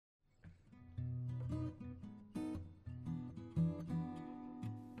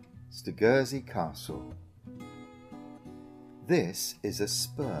Stogursey Castle. This is a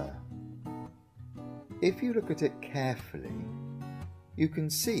spur. If you look at it carefully, you can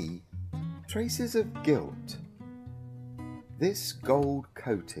see traces of gilt. This gold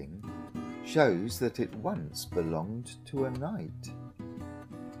coating shows that it once belonged to a knight.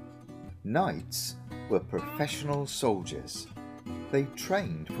 Knights were professional soldiers. They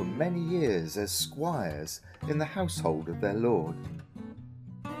trained for many years as squires in the household of their lord.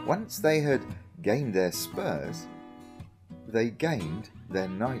 Once they had gained their spurs, they gained their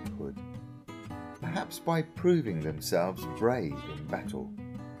knighthood, perhaps by proving themselves brave in battle.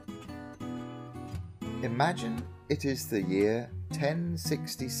 Imagine it is the year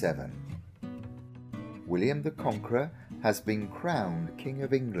 1067. William the Conqueror has been crowned King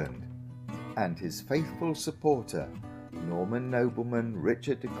of England, and his faithful supporter, Norman nobleman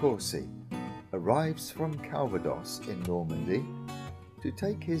Richard de Courcy, arrives from Calvados in Normandy to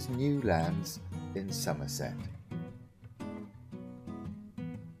take his new lands in Somerset.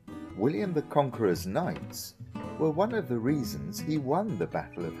 William the Conqueror's knights were one of the reasons he won the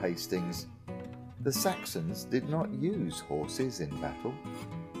Battle of Hastings. The Saxons did not use horses in battle.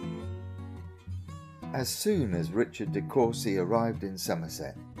 As soon as Richard de Courcy arrived in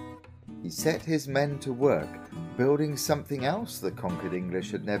Somerset, he set his men to work building something else the conquered English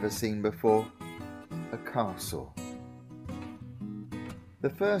had never seen before: a castle. The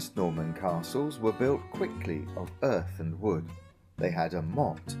first Norman castles were built quickly of earth and wood. They had a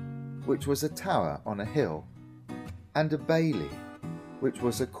motte, which was a tower on a hill, and a bailey, which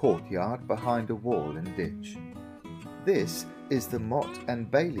was a courtyard behind a wall and ditch. This is the Motte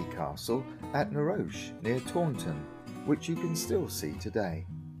and Bailey Castle at Naroche near Taunton, which you can still see today.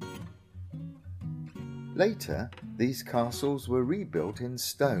 Later, these castles were rebuilt in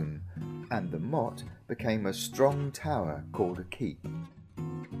stone, and the motte became a strong tower called a keep.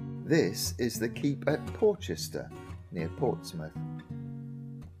 This is the keep at Porchester, near Portsmouth.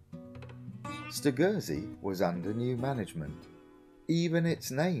 Stogursey was under new management. Even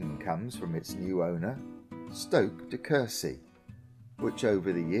its name comes from its new owner, Stoke de Courcy, which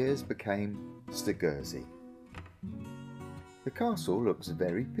over the years became Stogursey. The castle looks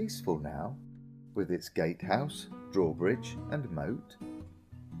very peaceful now, with its gatehouse, drawbridge and moat.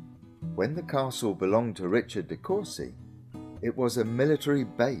 When the castle belonged to Richard de Courcy, it was a military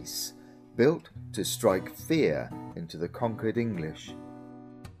base built to strike fear into the conquered English.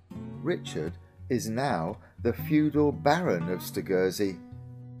 Richard is now the feudal Baron of Stogursey,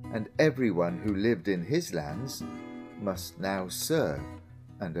 and everyone who lived in his lands must now serve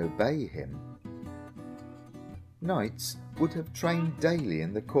and obey him. Knights would have trained daily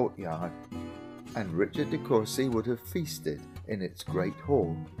in the courtyard, and Richard de Courcy would have feasted in its great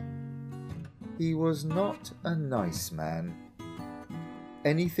hall. He was not a nice man.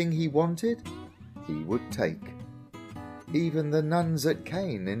 Anything he wanted, he would take. Even the nuns at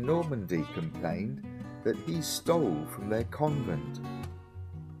Caen in Normandy complained that he stole from their convent.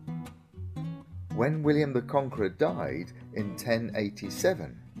 When William the Conqueror died in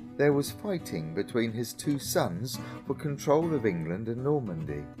 1087, there was fighting between his two sons for control of England and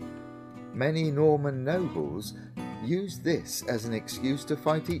Normandy. Many Norman nobles used this as an excuse to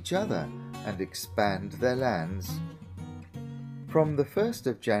fight each other and expand their lands. From the 1st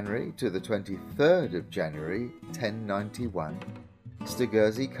of January to the 23rd of January 1091,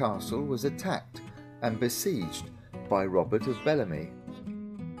 Stogursey Castle was attacked and besieged by Robert of Bellamy.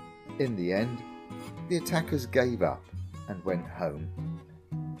 In the end, the attackers gave up and went home.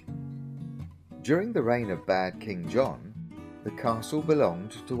 During the reign of bad King John, the castle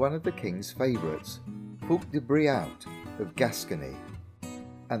belonged to one of the king's favourites, Fulk de Briaut of Gascony,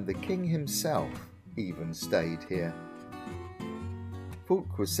 and the king himself even stayed here.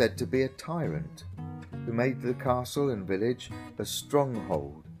 Fulk was said to be a tyrant who made the castle and village a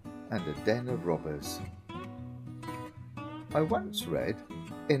stronghold and a den of robbers. I once read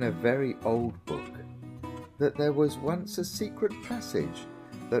in a very old book that there was once a secret passage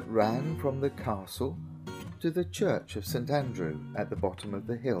that ran from the castle to the church of St. Andrew at the bottom of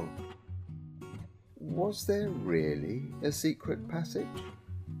the hill. Was there really a secret passage?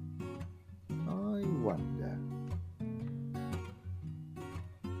 I wonder.